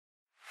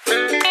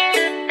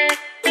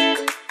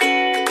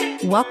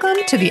Welcome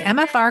to the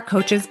MFR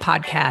Coaches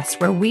Podcast,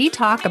 where we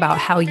talk about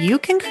how you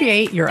can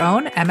create your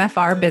own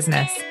MFR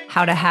business,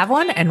 how to have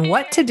one, and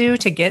what to do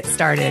to get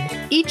started.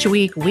 Each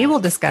week, we will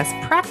discuss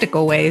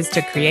practical ways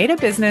to create a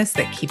business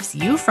that keeps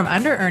you from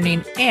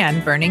under-earning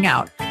and burning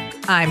out.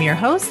 I'm your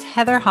host,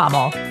 Heather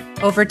Hommel.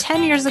 Over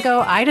 10 years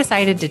ago, I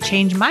decided to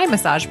change my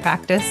massage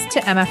practice to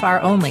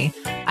MFR only.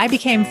 I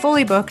became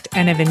fully booked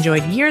and have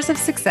enjoyed years of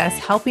success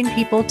helping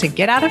people to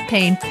get out of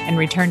pain and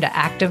return to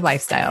active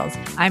lifestyles.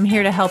 I'm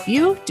here to help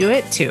you do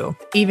it too,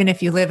 even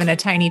if you live in a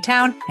tiny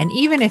town and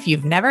even if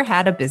you've never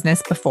had a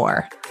business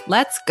before.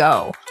 Let's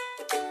go.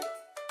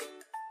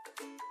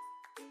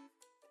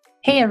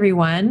 Hey,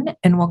 everyone,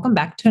 and welcome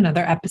back to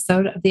another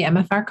episode of the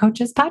MFR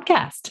Coaches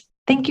Podcast.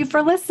 Thank you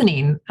for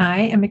listening.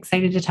 I am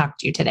excited to talk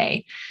to you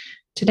today.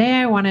 Today,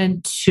 I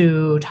wanted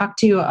to talk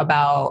to you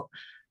about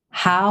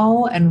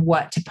how and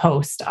what to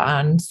post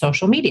on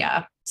social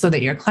media so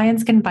that your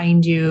clients can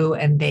find you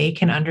and they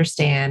can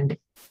understand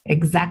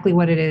exactly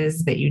what it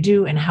is that you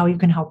do and how you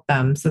can help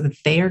them so that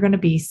they are going to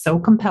be so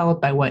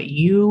compelled by what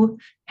you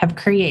have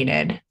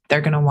created, they're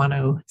going to want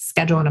to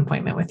schedule an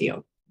appointment with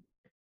you.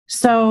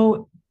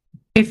 So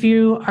if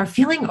you are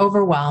feeling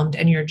overwhelmed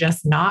and you're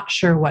just not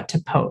sure what to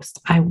post,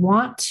 I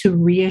want to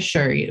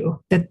reassure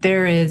you that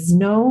there is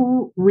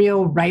no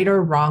real right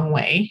or wrong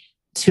way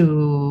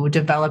to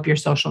develop your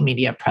social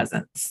media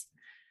presence.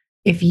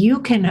 If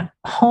you can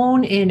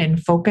hone in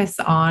and focus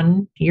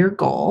on your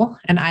goal,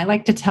 and I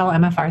like to tell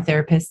MFR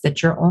therapists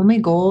that your only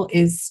goal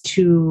is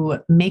to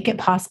make it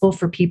possible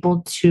for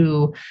people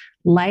to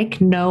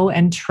like, know,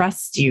 and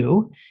trust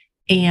you,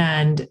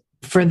 and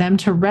for them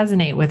to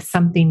resonate with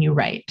something you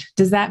write.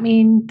 Does that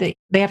mean that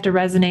they have to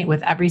resonate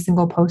with every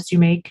single post you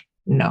make?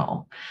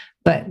 No.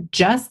 But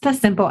just the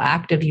simple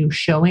act of you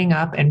showing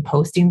up and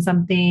posting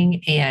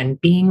something and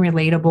being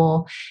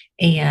relatable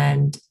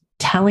and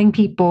telling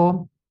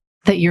people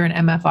that you're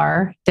an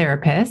MFR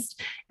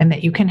therapist and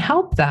that you can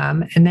help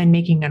them and then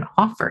making an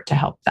offer to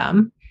help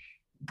them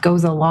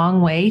goes a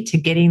long way to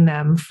getting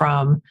them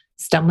from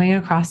stumbling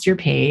across your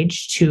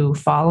page to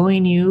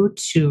following you,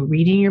 to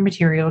reading your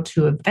material,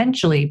 to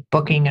eventually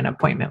booking an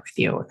appointment with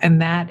you.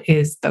 And that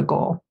is the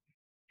goal.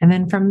 And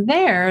then from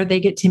there, they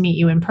get to meet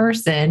you in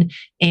person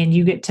and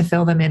you get to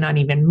fill them in on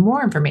even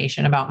more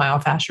information about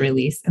myofascial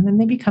release. And then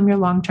they become your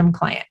long-term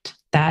client.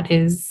 That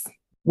is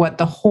what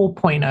the whole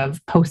point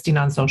of posting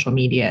on social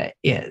media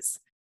is.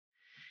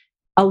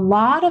 A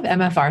lot of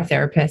MFR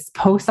therapists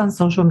post on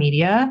social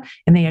media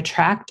and they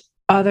attract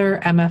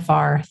other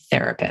MFR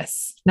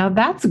therapists. Now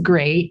that's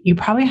great. You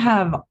probably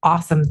have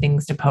awesome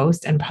things to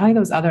post and probably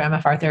those other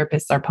MFR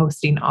therapists are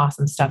posting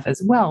awesome stuff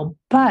as well.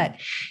 But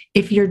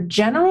if your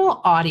general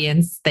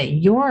audience that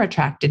you're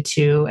attracted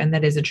to and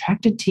that is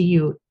attracted to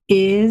you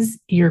is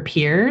your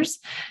peers,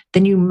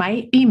 then you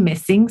might be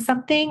missing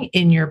something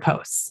in your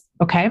posts.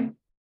 Okay.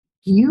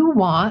 You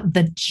want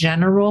the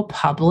general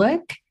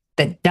public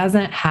that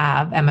doesn't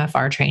have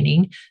MFR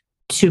training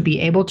to be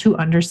able to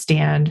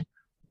understand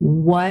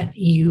what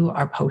you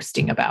are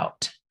posting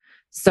about.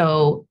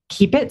 So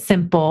keep it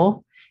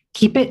simple,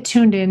 keep it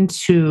tuned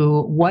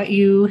into what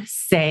you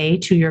say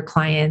to your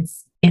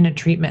clients in a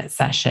treatment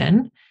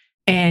session,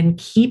 and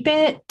keep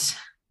it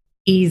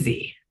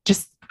easy.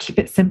 Just keep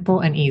it simple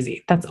and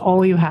easy. That's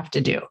all you have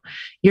to do.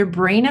 Your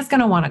brain is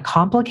going to want to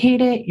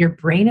complicate it. Your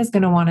brain is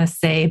going to want to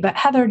say, but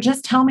Heather,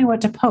 just tell me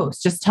what to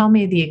post. Just tell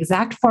me the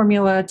exact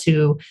formula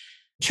to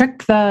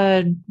trick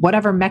the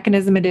whatever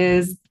mechanism it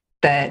is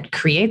that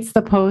creates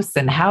the posts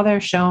and how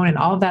they're shown and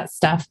all of that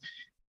stuff.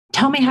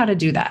 Tell me how to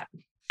do that.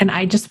 And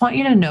I just want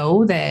you to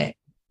know that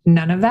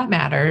none of that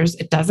matters.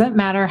 It doesn't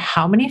matter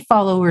how many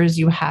followers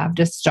you have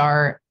to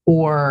start,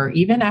 or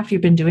even after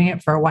you've been doing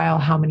it for a while,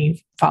 how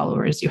many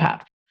followers you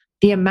have.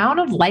 The amount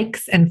of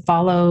likes and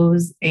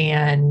follows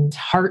and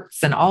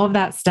hearts and all of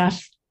that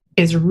stuff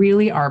is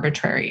really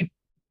arbitrary.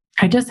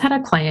 I just had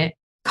a client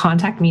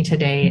contact me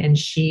today and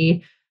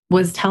she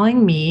was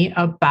telling me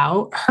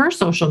about her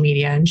social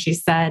media. And she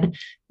said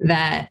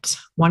that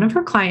one of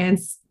her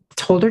clients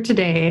told her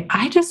today,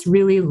 I just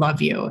really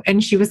love you.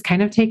 And she was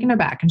kind of taken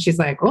aback. And she's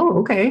like, oh,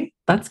 okay,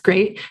 that's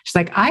great. She's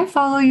like, I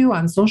follow you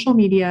on social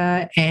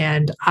media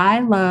and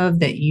I love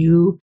that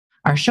you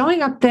are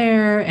showing up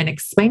there and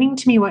explaining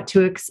to me what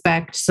to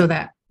expect so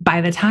that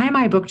by the time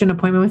I booked an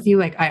appointment with you,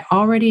 like I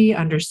already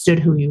understood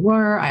who you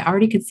were. I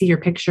already could see your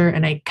picture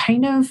and I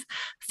kind of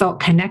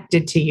felt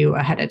connected to you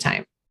ahead of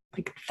time.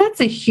 Like, that's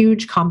a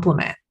huge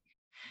compliment.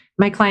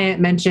 My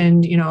client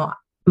mentioned,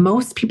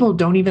 most people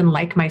don't even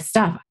like my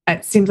stuff.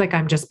 It seems like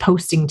I'm just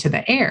posting to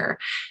the air.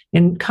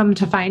 And come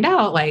to find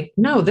out, like,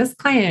 no, this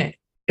client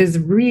is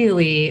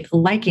really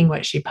liking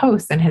what she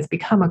posts and has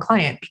become a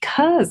client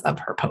because of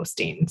her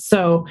posting.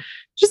 So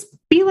just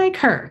be like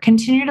her,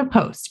 continue to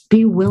post,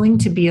 be willing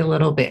to be a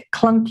little bit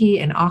clunky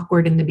and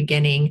awkward in the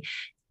beginning,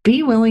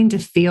 be willing to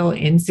feel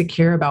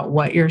insecure about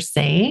what you're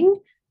saying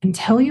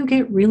until you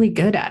get really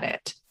good at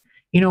it.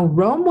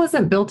 Rome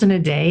wasn't built in a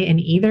day, and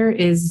either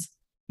is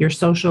your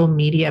social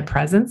media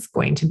presence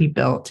going to be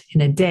built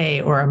in a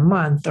day or a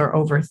month or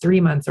over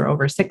 3 months or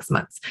over 6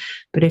 months.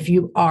 But if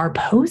you are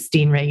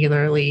posting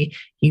regularly,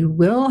 you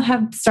will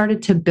have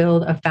started to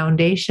build a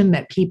foundation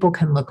that people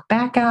can look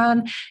back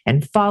on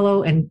and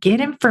follow and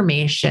get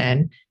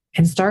information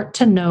and start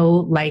to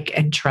know, like,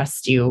 and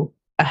trust you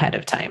ahead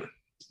of time.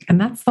 And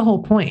that's the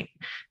whole point.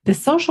 The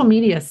social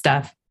media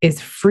stuff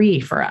is free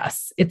for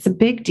us. It's a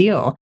big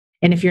deal.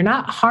 And if you're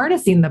not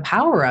harnessing the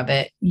power of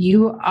it,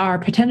 you are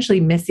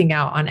potentially missing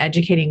out on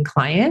educating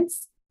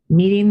clients,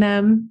 meeting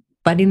them,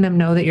 letting them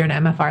know that you're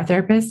an MFR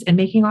therapist, and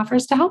making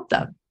offers to help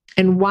them.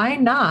 And why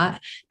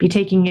not be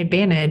taking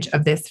advantage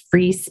of this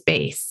free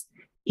space,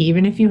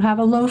 even if you have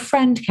a low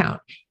friend count,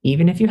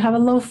 even if you have a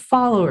low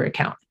follower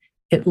count?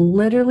 It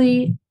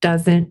literally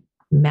doesn't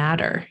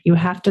matter. You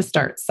have to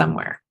start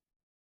somewhere.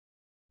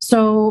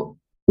 So,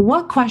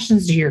 what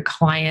questions do your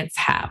clients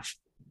have?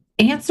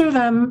 Answer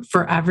them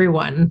for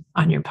everyone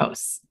on your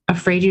posts.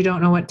 Afraid you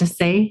don't know what to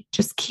say?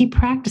 Just keep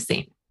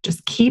practicing.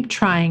 Just keep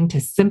trying to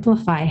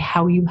simplify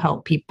how you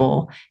help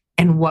people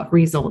and what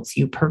results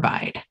you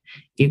provide.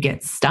 If you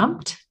get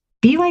stumped,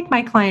 be like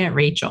my client,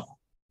 Rachel.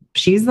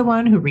 She's the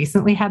one who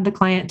recently had the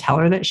client tell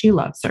her that she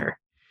loves her.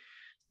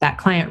 That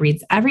client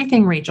reads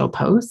everything Rachel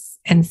posts,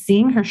 and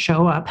seeing her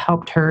show up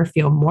helped her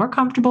feel more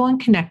comfortable and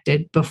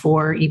connected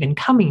before even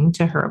coming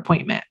to her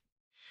appointment.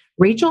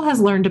 Rachel has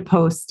learned to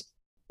post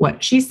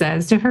what she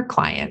says to her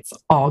clients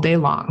all day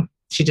long.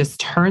 She just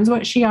turns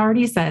what she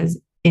already says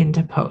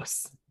into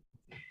posts.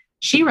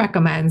 She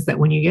recommends that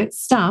when you get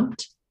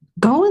stumped,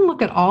 go and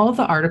look at all of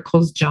the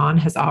articles John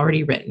has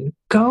already written.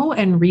 Go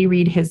and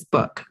reread his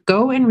book.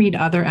 Go and read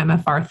other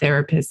MFR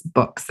therapists'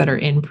 books that are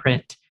in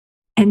print,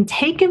 and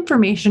take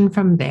information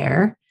from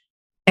there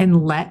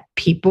and let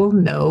people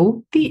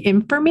know the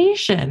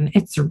information.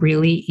 It's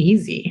really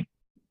easy.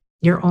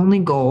 Your only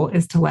goal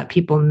is to let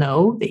people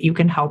know that you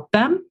can help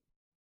them.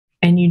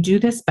 And you do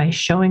this by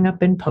showing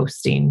up and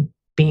posting,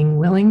 being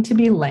willing to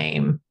be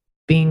lame,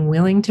 being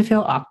willing to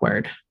feel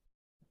awkward,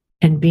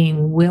 and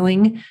being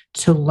willing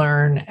to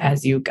learn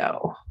as you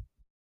go.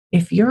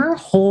 If your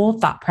whole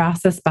thought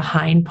process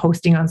behind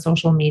posting on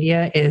social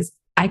media is,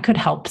 I could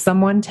help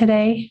someone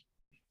today,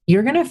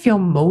 you're going to feel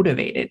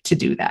motivated to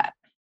do that.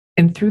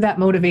 And through that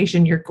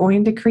motivation, you're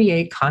going to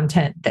create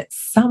content that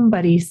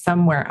somebody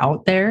somewhere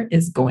out there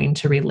is going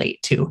to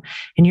relate to.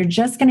 And you're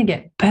just going to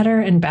get better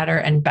and better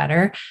and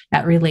better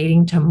at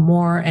relating to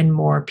more and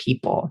more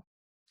people.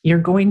 You're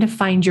going to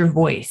find your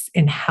voice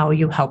in how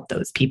you help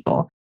those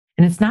people.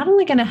 And it's not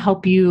only going to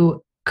help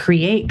you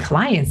create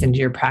clients into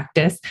your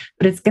practice,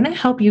 but it's going to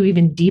help you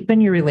even deepen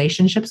your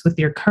relationships with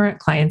your current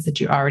clients that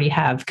you already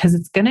have, because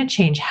it's going to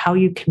change how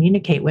you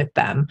communicate with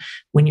them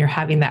when you're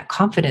having that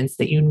confidence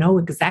that you know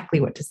exactly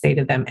what to say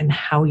to them and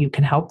how you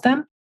can help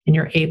them. And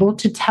you're able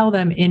to tell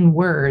them in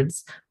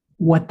words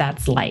what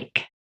that's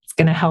like. It's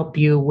going to help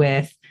you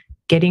with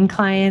getting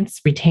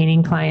clients,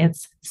 retaining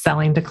clients,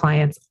 selling to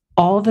clients,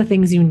 all the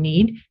things you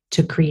need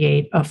to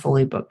create a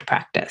fully booked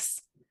practice.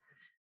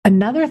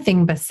 Another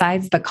thing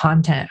besides the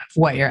content of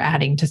what you're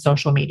adding to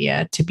social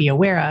media to be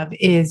aware of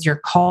is your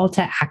call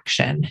to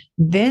action.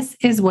 This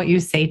is what you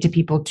say to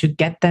people to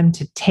get them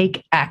to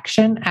take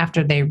action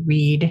after they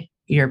read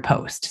your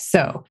post.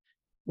 So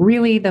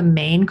really the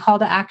main call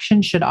to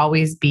action should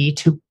always be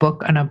to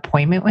book an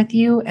appointment with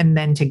you and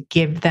then to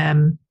give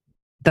them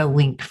the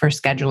link for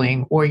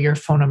scheduling or your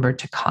phone number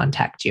to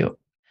contact you.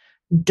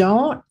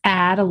 Don't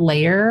add a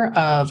layer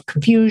of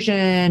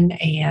confusion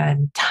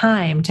and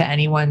time to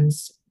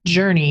anyone's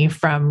journey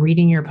from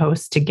reading your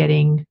post to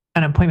getting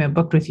an appointment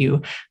booked with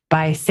you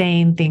by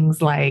saying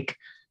things like,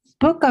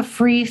 book a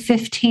free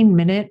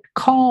 15-minute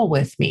call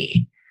with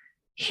me.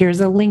 Here's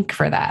a link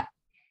for that.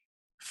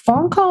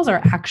 Phone calls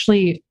are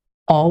actually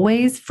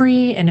always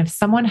free. And if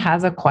someone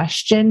has a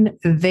question,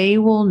 they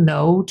will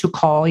know to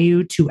call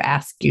you to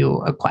ask you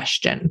a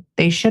question.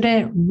 They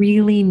shouldn't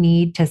really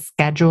need to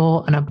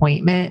schedule an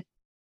appointment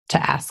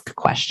to ask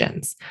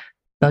questions.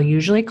 They'll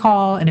usually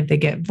call, and if they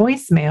get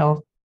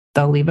voicemail,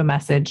 they'll leave a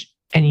message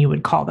and you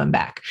would call them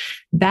back.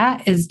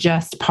 That is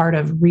just part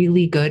of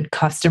really good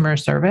customer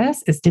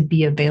service, is to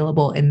be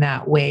available in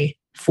that way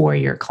for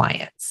your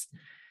clients.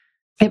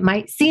 It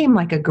might seem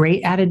like a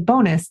great added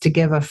bonus to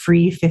give a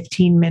free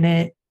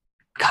 15-minute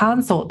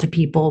consult to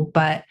people,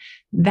 but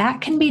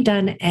that can be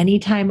done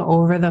anytime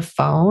over the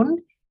phone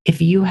if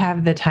you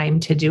have the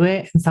time to do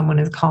it and someone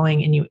is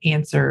calling and you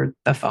answer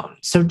the phone.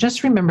 So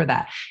just remember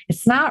that.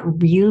 It's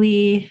not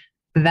really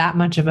that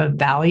much of a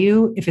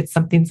value if it's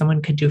something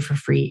someone could do for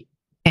free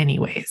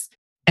anyways.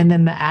 And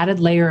then the added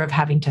layer of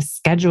having to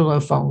schedule a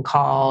phone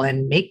call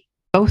and make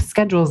both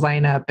schedules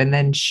line up and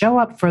then show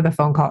up for the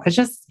phone call.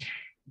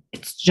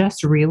 It's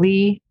just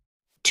really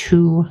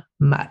too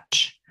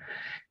much.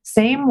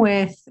 Same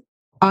with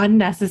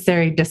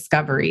unnecessary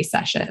discovery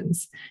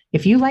sessions.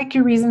 If you like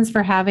your reasons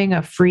for having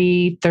a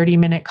free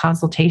 30-minute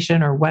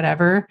consultation or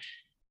whatever,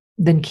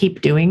 then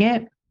keep doing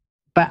it.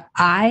 But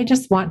I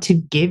just want to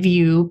give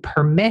you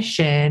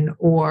permission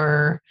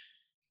or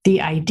the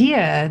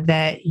idea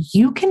that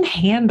you can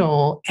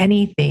handle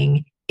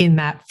anything in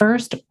that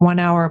first 1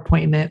 hour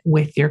appointment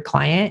with your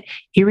client,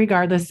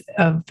 irregardless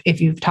of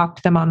if you've talked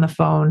to them on the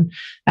phone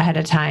ahead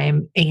of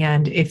time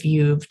and if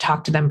you've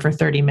talked to them for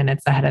 30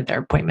 minutes ahead of their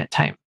appointment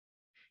time.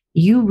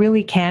 You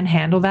really can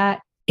handle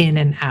that in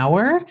an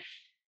hour.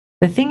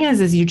 The thing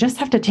is you just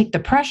have to take the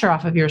pressure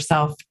off of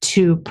yourself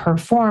to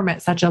perform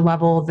at such a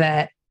level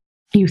that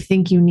you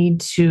think you need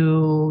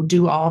to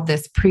do all of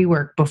this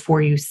pre-work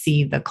before you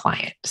see the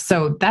client.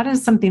 So that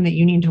is something that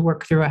you need to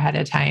work through ahead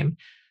of time.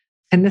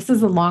 And this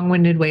is a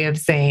long-winded way of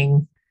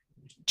saying,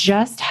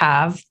 just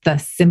have the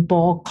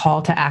simple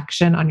call to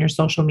action on your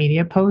social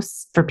media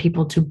posts for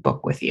people to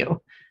book with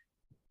you.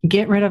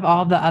 Get rid of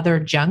all the other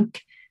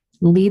junk.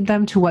 Lead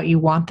them to what you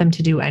want them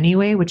to do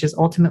anyway, which is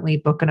ultimately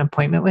book an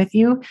appointment with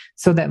you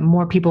so that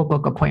more people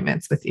book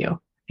appointments with you.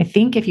 I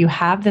think if you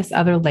have this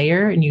other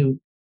layer and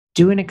you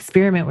do an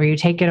experiment where you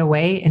take it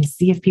away and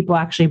see if people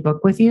actually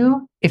book with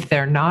you, if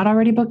they're not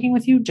already booking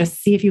with you,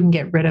 just see if you can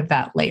get rid of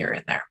that layer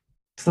in there.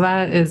 So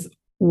that is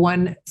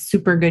one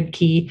super good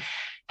key.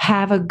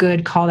 Have a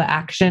good call to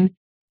action.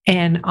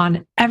 And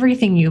on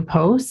everything you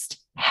post,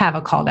 have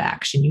a call to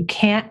action. You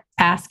can't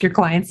ask your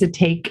clients to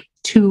take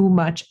too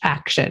much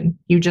action.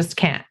 You just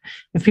can't.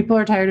 If people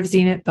are tired of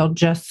seeing it, they'll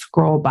just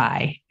scroll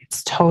by.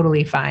 It's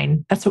totally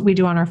fine. That's what we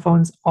do on our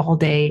phones all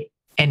day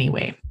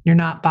anyway. You're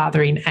not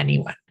bothering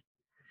anyone.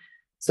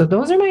 So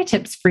those are my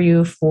tips for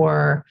you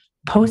for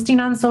posting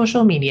on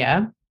social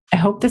media. I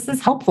hope this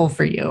is helpful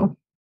for you.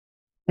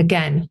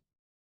 Again,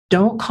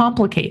 don't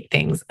complicate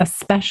things,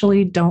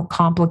 especially don't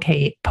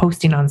complicate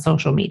posting on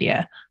social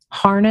media.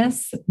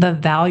 Harness the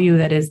value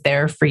that is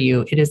there for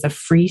you. It is a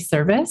free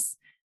service.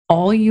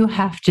 All you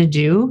have to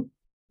do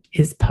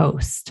is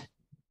post.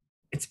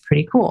 It's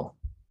pretty cool.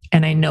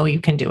 And I know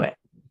you can do it.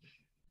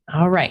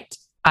 All right.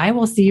 I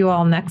will see you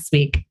all next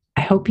week.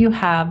 I hope you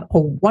have a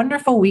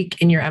wonderful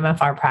week in your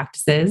MFR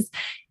practices.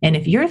 And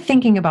if you're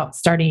thinking about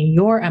starting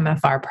your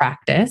MFR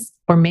practice,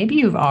 or maybe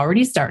you've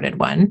already started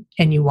one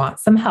and you want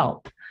some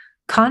help,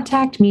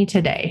 contact me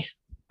today.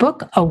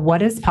 Book a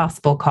What is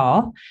Possible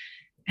call,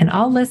 and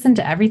I'll listen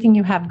to everything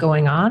you have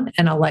going on,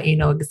 and I'll let you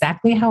know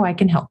exactly how I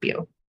can help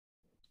you.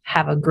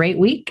 Have a great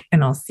week,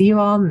 and I'll see you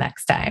all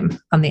next time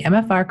on the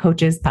MFR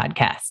Coaches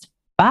Podcast.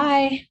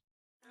 Bye.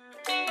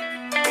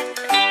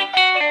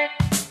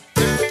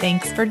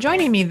 Thanks for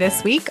joining me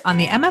this week on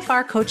the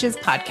MFR Coaches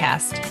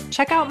Podcast.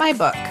 Check out my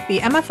book, The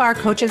MFR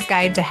Coach's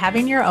Guide to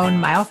Having Your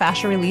Own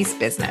Myofascial Release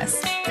Business.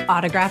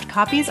 Autographed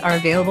copies are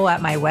available at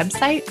my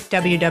website,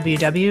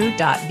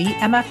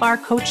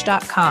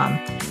 www.themfrcoach.com.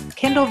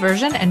 Kindle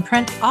version and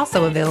print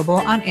also available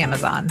on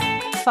Amazon.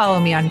 Follow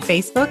me on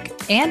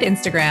Facebook and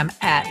Instagram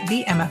at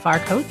The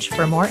MFR Coach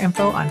for more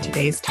info on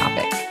today's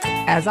topic.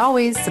 As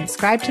always,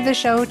 subscribe to the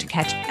show to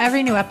catch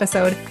every new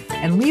episode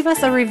and leave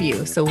us a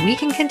review so we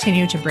can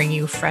continue to bring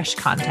you fresh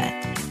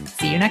content.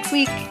 See you next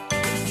week.